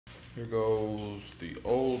Here goes the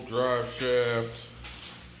old drive shaft.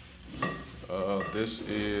 This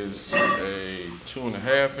is a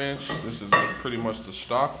 2.5 inch. This is pretty much the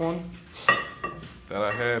stock one that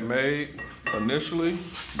I had made initially,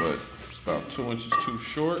 but it's about 2 inches too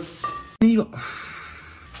short. Got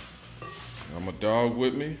my dog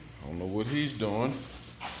with me. I don't know what he's doing,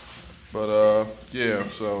 but yeah.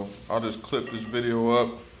 So I'll just clip this video up.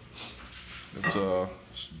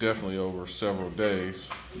 It's definitely over several days,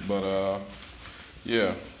 but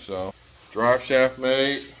yeah. So drive shaft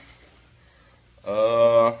made.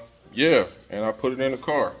 Yeah, and I put it in the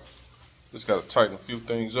car. Just got to tighten a few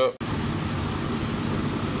things up.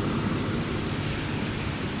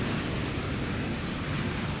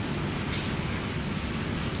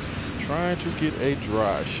 Trying to get a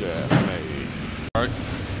drive shaft made. All right,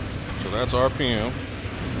 so that's RPM.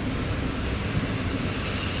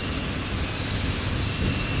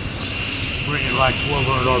 Bring it like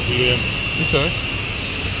 1200 RPM. Okay.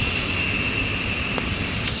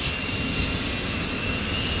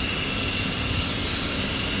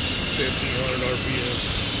 RPM.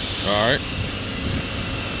 All right.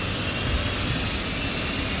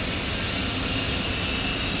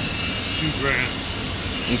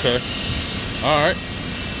 $2,000. Okay. All right.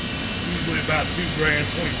 Usually about $2,000,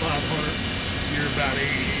 2,500. You're about 80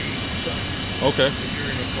 something. Okay. If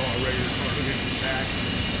you're in a car ready to start looking at the tax.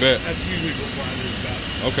 Bet. That's usually what mine is about.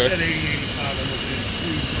 Okay. At 80, 85, I'm looking at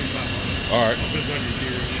 2,500. All right. Depends on your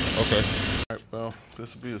gear. Okay. All right. Well, this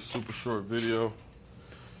will be a super short video.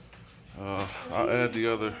 I'll add the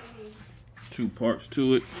other 2 parts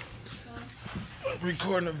to it. I'm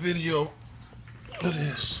recording a video of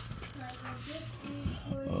this.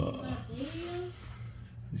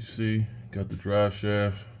 You see, got the drive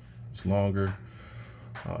shaft. It's longer.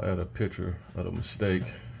 I'll add a picture of the mistake.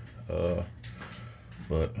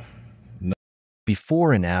 But no,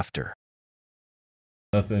 before and after.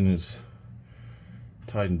 Nothing is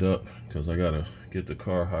tightened up because I gotta get the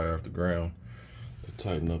car higher off the ground to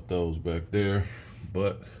tighten up those back there.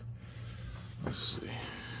 But let's see.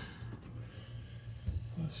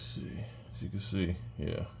 As you can see,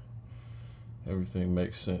 yeah, everything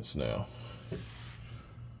makes sense now.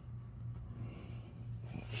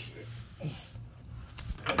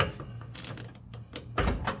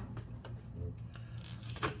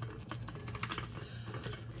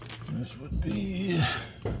 This would be,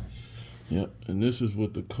 yep, and this is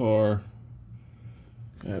with the car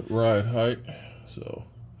at ride height. So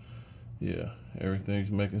yeah, everything's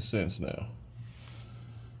making sense now.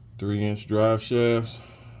 3-inch drive shafts.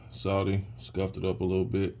 Saudi scuffed it up a little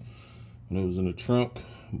bit when it was in the trunk,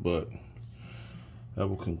 but that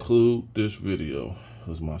will conclude this video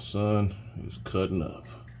as my son is cutting up.